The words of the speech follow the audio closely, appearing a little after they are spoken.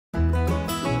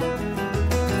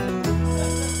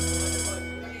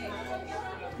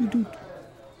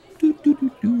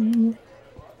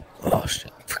Oh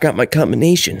shit! I forgot my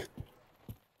combination.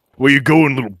 Where you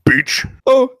going, little bitch?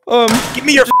 Oh, Give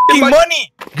me your fucking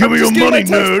money! Give me your money,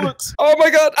 nerd! Oh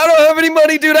my god, I don't have any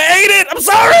money, dude. I ate it. I'm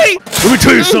sorry. Let me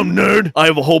tell you something, nerd. I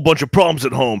have a whole bunch of problems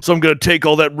at home, so I'm gonna take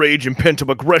all that rage and pent-up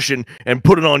aggression and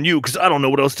put it on you, because I don't know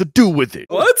what else to do with it.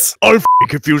 What? I'm f***ing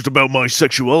confused about my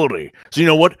sexuality. So you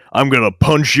know what? I'm gonna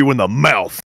punch you in the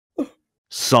mouth.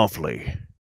 Softly.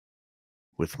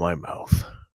 With my mouth.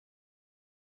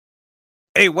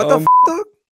 Hey, what the f, dog?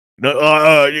 No,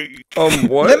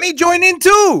 What? Let me join in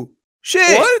too!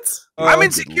 Shit! What? I'm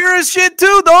insecure as shit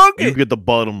too, dog! you get the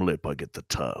bottom lip, I get the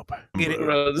top. Get it,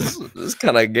 Bro, this is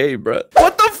kind of gay, bro.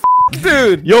 What the f,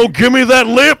 dude? Yo, give me that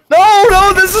lip!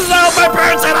 No, this is how my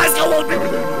parents said I still won't be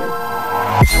with it.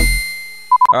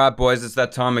 Alright boys, it's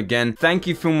that time again. Thank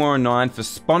you Filmora9 for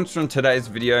sponsoring today's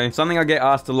video. Something I get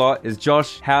asked a lot is,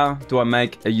 Josh, how do I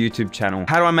make a YouTube channel?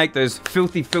 How do I make those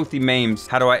filthy memes?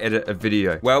 How do I edit a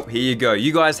video? Well, here you go.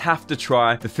 You guys have to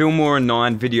try the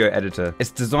Filmora9 video editor.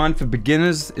 It's designed for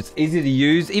beginners. It's easy to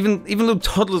use. Even little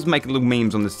toddlers make little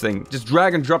memes on this thing. Just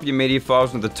drag and drop your media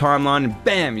files into the timeline and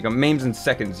bam, you got memes in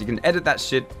seconds. You can edit that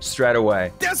shit straight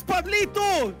away. That's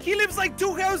Pablito! He lives like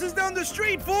 2 houses down the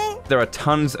street, fool! There are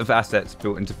tons of assets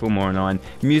built into Filmora9.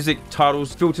 Music,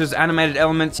 titles, filters, animated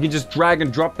elements. You can just drag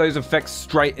and drop those effects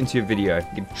straight into your video.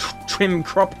 You can trim,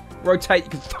 crop, rotate.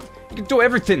 You can do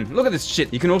everything. Look at this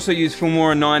shit. You can also use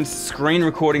Filmora9's screen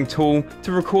recording tool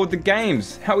to record the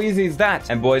games. How easy is that?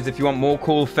 And boys, if you want more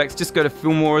cool effects, just go to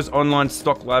Filmora's online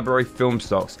stock library, Film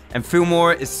Stocks. And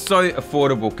Filmora is so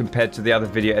affordable compared to the other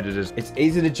video editors. It's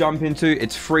easy to jump into.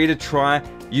 It's free to try.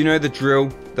 You know the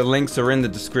drill. The links are in the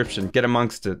description. Get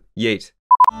amongst it. Yeet.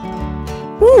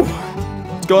 Woo!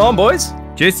 What's going on, boys?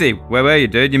 Juicy, where were you,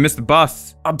 dude? You missed the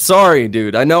bus. I'm sorry,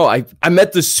 dude. I know. I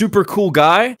met this super cool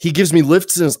guy. He gives me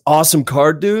lifts in his awesome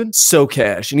car, dude. So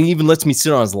cash. And he even lets me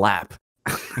sit on his lap.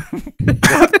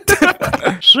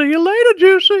 See you later,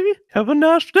 Juicy. Have a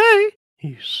nice day.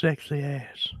 You sexy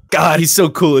ass. God, he's so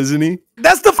cool, isn't he?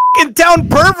 That's the fucking town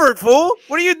pervert, fool!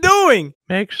 What are you doing?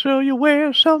 Make sure you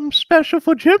wear something special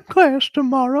for gym class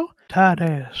tomorrow. Tight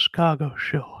ass cargo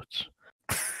shorts.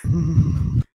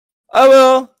 I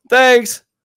will. Thanks.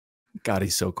 God,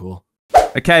 he's so cool.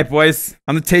 Okay, boys.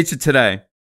 I'm the teacher today.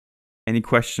 Any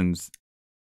questions?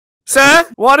 Sir,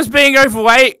 why does being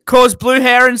overweight cause blue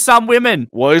hair in some women?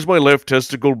 Why is my left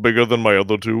testicle bigger than my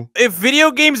other two? If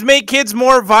video games make kids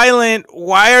more violent,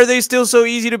 why are they still so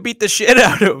easy to beat the shit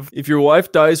out of? If your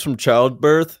wife dies from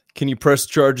childbirth, can you press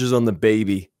charges on the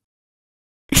baby?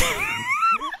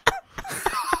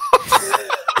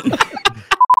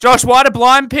 Josh, why do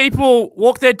blind people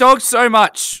walk their dogs so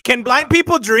much? Can blind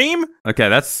people dream? Okay,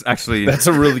 that's actually... That's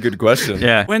a really good question.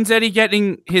 Yeah. When's Eddie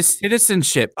getting his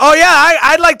citizenship? Oh yeah,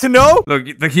 I'd like to know.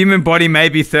 Look, the human body may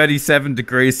be 37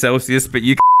 degrees Celsius, but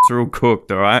you are all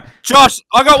cooked, alright? Josh,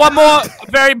 I got one more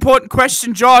very important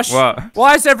question, Josh. What?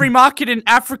 Why is every market in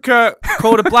Africa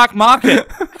called a black market?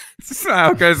 That's not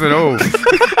how it goes at all.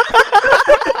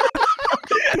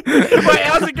 Wait,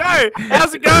 how's it go?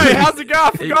 How's it go? How's it go?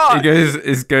 I forgot.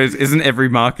 It goes, isn't every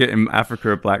market in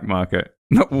Africa a black market?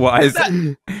 Not why is...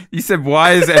 You said,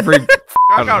 why is every...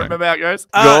 I can't remember how it goes.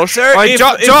 Josh? Sir, Wait,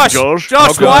 Josh, Josh, Josh,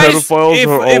 how why come is... pedophiles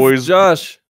are always...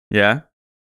 Josh, Yeah?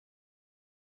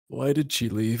 why did she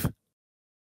leave?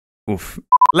 Oof.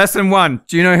 Lesson 1.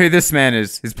 Do you know who this man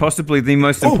is? He's possibly the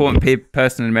most important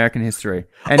person in American history.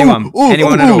 Anyone?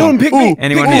 Anyone at all? No one pick me.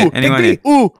 Anyone Pick here? me. Anyone Pick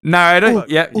here? me. Narrator?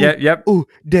 Yep. Ooh,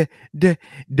 De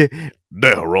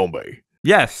Harambe.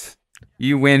 Yes.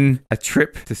 You win a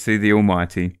trip to see the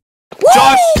Almighty.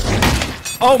 Josh!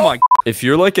 Oh my... If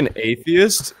you're like an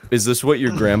atheist, is this what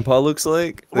your grandpa looks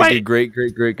like? Like Wait. your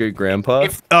great grandpa?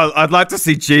 I'd like to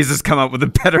see Jesus come up with a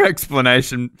better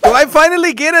explanation. Do I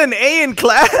finally get an A in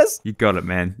class? You got it,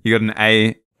 man. You got an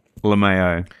A.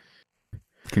 LMAO.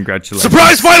 Congratulations.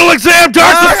 Surprise final exam!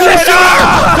 Dark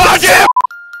shooter!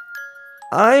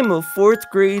 I'm a 4th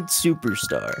grade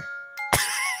superstar.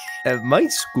 At my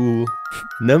school,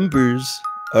 numbers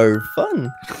are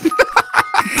fun.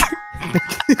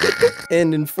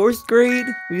 And in 4th grade,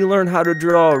 we learn how to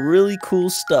draw really cool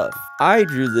stuff. I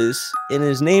drew this, and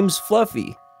his name's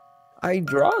Fluffy. I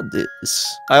draw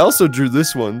this. I also drew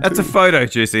this one. That's a photo,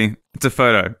 Juicy. It's a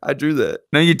photo. I drew that.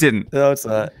 No, you didn't. No, it's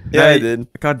not. Yeah, No, I did.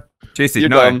 God, Juicy, You're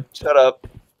no. dumb. Shut up.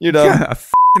 You're dumb. Yeah, I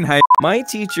f***ing hate. My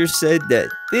teacher said that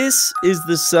this is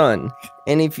the sun,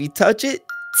 and if you touch it,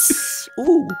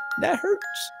 ooh, that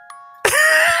hurts.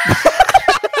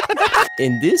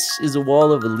 And this is a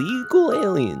wall of illegal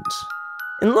aliens.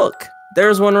 And look,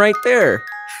 there's one right there.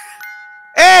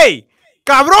 Hey!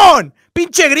 ¡Cabrón!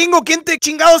 ¡Pinche gringo! ¿Quién te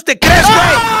chingados te crees,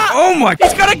 güey? Oh my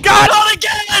He's got a gun! Not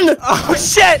again! Oh,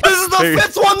 shit! This is the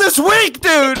 5th one this week,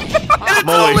 dude! And it's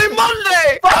Molly. only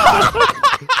Monday!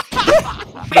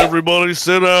 Everybody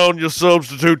sit down, your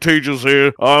substitute teacher's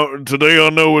here. Today I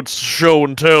know it's show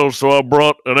and tell, so I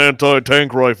brought an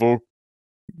anti-tank rifle.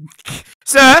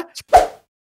 Sir?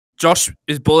 Josh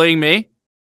is bullying me.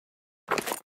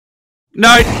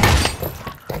 No.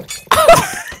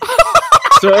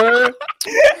 Sir?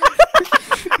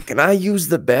 Can I use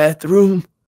the bathroom?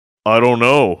 I don't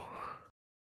know.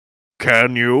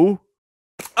 Can you?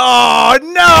 Oh,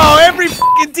 no! Every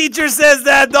fucking teacher says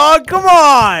that, dog! Come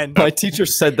on! My teacher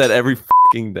said that every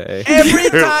fucking day. Every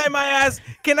time I ask,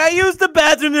 can I use the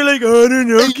bathroom? They're like, I don't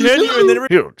know, can you? And then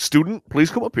Here, student,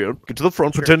 please come up here. Get to the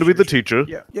front, pretend to be the teacher.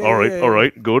 Yeah, All right, yeah, all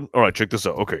right, good. All right, check this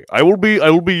out. Okay, I will be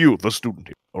you, the student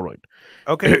here. All right.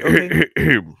 Okay.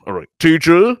 All right.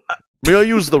 Teacher, may I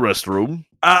use the restroom?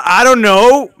 I don't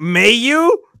know. May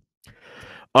you?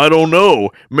 I don't know.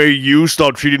 May you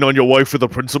stop cheating on your wife with the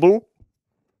principal?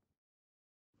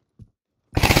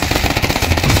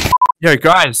 Yo,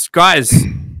 guys,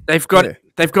 they've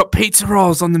got pizza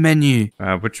rolls on the menu.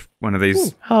 Which one of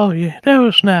these? Oh, yeah, that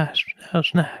was nice. That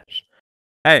was nice.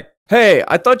 Hey, Hey,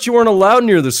 I thought you weren't allowed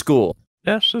near the school.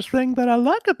 That's the thing that I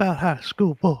like about high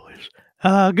school boys.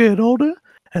 I get older,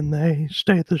 and they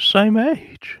stay the same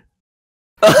age.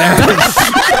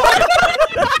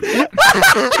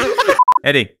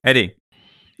 Eddie.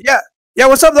 Yeah,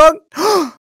 what's up, dog?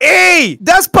 Hey,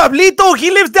 that's Pablito.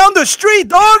 He lives down the street,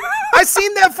 dog. I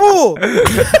seen that fool.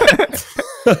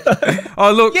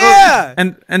 Oh, look. Yeah.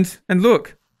 Look. And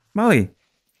look, Molly.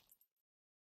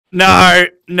 No,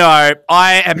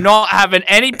 I am not having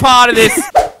any part of this.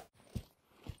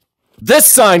 This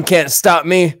sign can't stop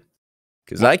me,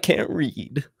 because I can't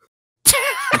read.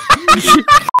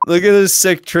 Look at this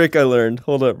sick trick I learned.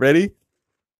 Hold up, ready?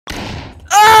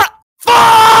 Ah!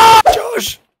 Fuck!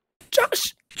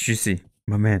 Josh! Juicy,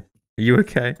 my man. Are you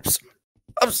okay?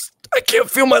 I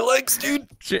can't feel my legs, dude.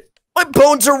 Shit. My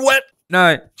bones are wet.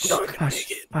 No. Not gonna Hush.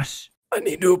 make it. Hush. I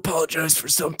need to apologize for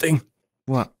something.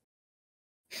 What?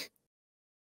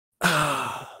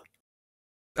 Ah.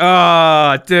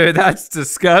 Oh, dude, that's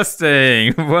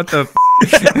disgusting. What the f?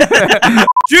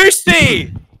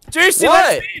 Juicy! Juicy,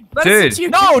 What? let's Dude. listen to you.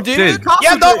 No, dude.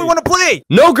 Yeah, dog, we want to play.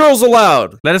 No girls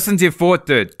allowed. Let us into your fort,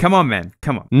 dude. Come on, man.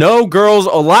 Come on. No girls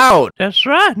allowed. That's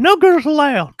right. No girls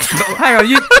allowed. Hang on,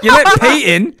 you let Pete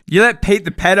in. You let Pete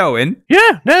the pedo in.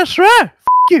 Yeah, that's right. F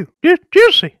you.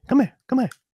 Juicy. Come here.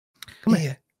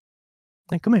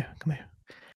 Hey, come here.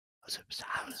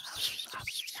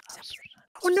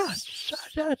 Oh, no.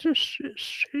 Just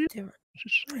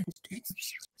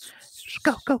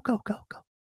go.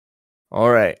 All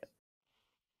right.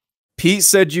 Pete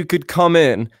said you could come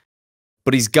in,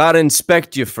 but he's got to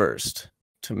inspect you first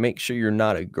to make sure you're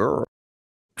not a girl.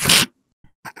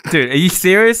 Dude, are you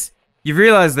serious? You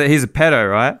realize that he's a pedo,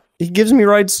 right? He gives me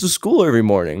rides to school every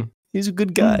morning. He's a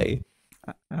good guy.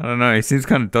 I don't know. He seems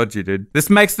kind of dodgy, dude. This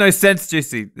makes no sense,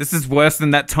 Juicy. This is worse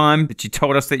than that time that you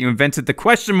told us that you invented the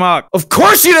question mark. Of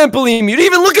course you didn't believe me. You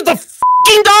didn't even look at the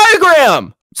fucking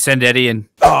diagram. Send Eddie in.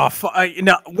 Oh,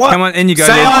 no. What? Come on, in you go,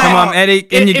 Say dude. hi. Come on, Eddie,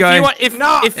 in you go. Eddie's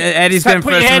going put first your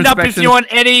for hand up if inspection. you want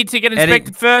Eddie to get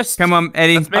inspected first. Come on,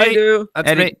 Eddie. That's me. I do. That's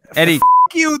Eddie, me. Eddie.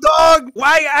 Fuck you, dog.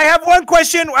 Why? I have one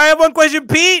question.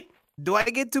 Pete. Do I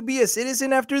get to be a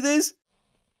citizen after this?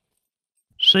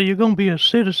 So you're gonna be a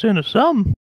citizen or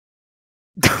something?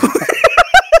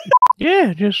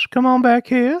 Yeah, just come on back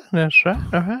here. That's right.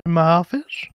 All right, in my office.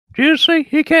 Juicy,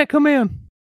 he can't come in.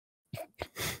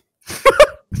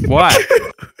 Why?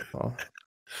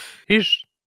 He's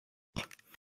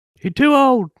too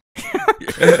old. Hey,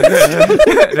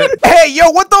 yo,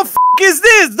 what the f is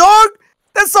this, dog?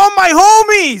 That's all my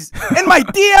homies. And my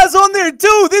tia's on there,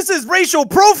 too. This is racial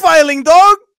profiling,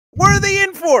 dog. What are they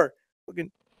in for?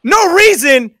 Fucking no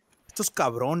reason. Estos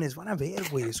cabrones van a ver,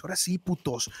 güey. Ahora sí,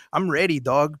 putos. I'm ready,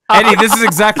 dog. Eddie, this is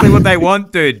exactly what they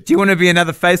want, dude. Do you want to be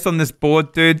another face on this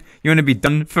board, dude? You want to be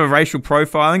done for racial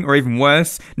profiling, or even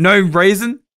worse, no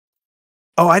reason?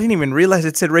 Oh, I didn't even realize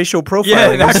it said racial profiling.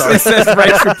 Yeah, it I'm actually sorry. says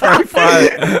racial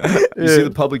profiling. You see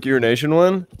the public urination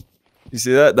one? You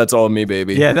see that? That's all me,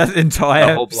 baby. Yeah, that The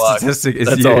entire whole block. statistic is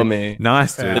That's you. all me.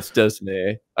 Nice, dude. It's just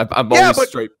me. I'm Yeah, always but-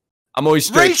 straight. I'm always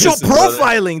straight Racial pissing, brother.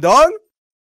 profiling, dog.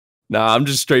 Nah, I'm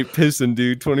just straight pissing,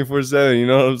 dude. 24/7. You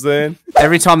know what I'm saying?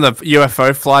 Every time the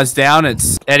UFO flies down,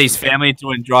 it's Eddie's family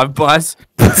doing drive-bys.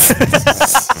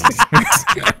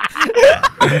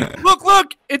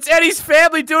 Look, it's Eddie's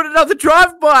family doing another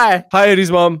drive-by. Hi,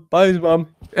 Eddie's mom. Bye, Eddie's mom.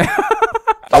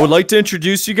 I would like to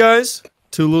introduce you guys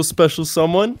to a little special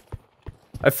someone.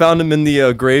 I found him in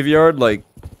the graveyard, like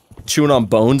chewing on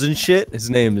bones and shit.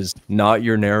 His name is Not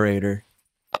Your Narrator.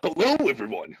 Hello,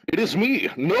 everyone. It is me,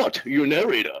 not your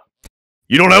narrator.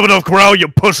 You don't have enough corral, you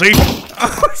pussy!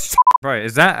 Bro,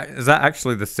 is that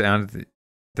actually the sound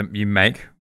that you make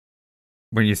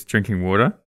when you're drinking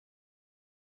water?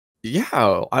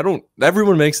 Yeah, I don't.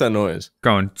 Everyone makes that noise.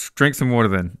 Go on, drink some water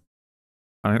then.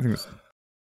 I don't think it's...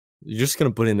 You're just gonna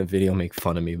put in a video and make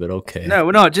fun of me, but okay. No,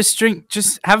 we're not. Just drink.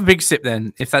 Just have a big sip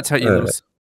then, if that's how you lose.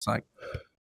 It's like.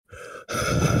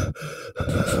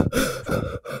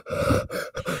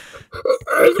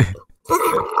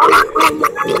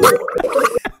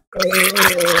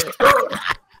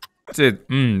 Dude,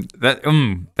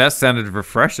 that sounded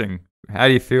refreshing. How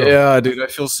do you feel? Yeah, dude, I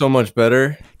feel so much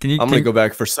better. I'm gonna go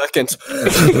back for seconds.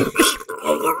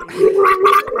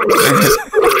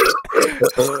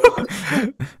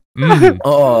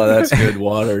 Oh, that's good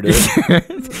water, dude.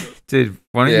 Dude,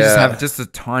 why don't you just have just a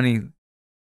tiny...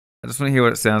 I just want to hear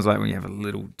what it sounds like when you have a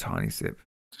little tiny sip.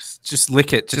 Just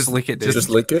lick it. Just lick it, dude. Just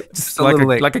lick it? Just a like little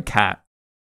lick. like a cat.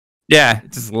 Yeah.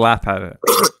 Just lap at it.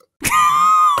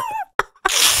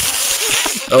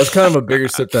 That was kind of a bigger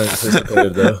sip than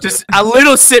anticipated, though. Just a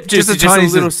little sip, just a tiny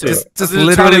little sip. Just a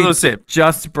literally tiny little sip.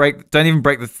 Just break. Don't even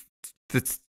break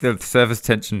the surface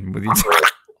tension with your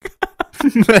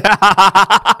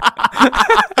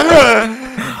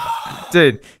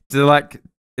Dude,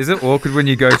 is it awkward when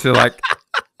you go to like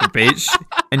the beach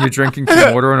and you're drinking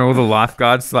some water and all the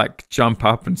lifeguards like jump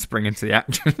up and spring into the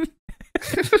action?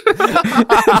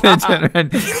 They turn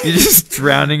around, you're just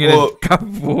drowning in a cup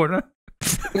of water.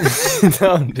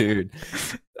 No, dude.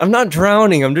 I'm not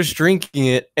drowning. I'm just drinking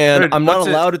it, and Dude, I'm not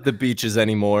allowed at the beaches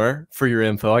anymore. For your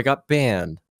info, I got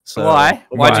banned. So Why?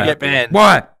 Why'd you get banned?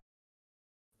 Why?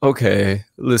 Okay,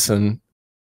 listen.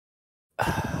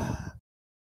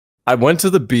 I went to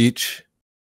the beach,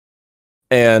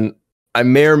 and I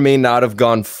may or may not have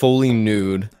gone fully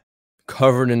nude,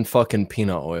 covered in fucking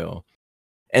peanut oil.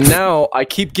 And now I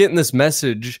keep getting this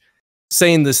message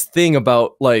saying this thing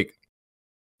about like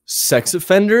sex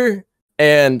offender,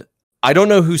 and I don't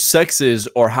know who sex is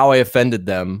or how I offended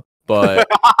them, but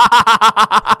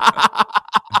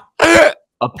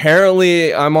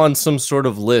apparently I'm on some sort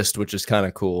of list, which is kind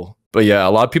of cool. But yeah,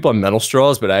 a lot of people have metal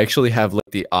straws, but I actually have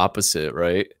like the opposite,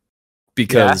 right?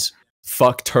 Because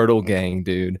fuck turtle gang,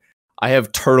 dude. I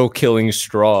have turtle killing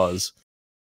straws.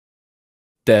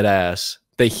 Dead ass.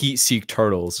 They heat seek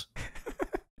turtles.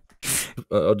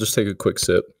 I'll just take a quick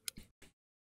sip.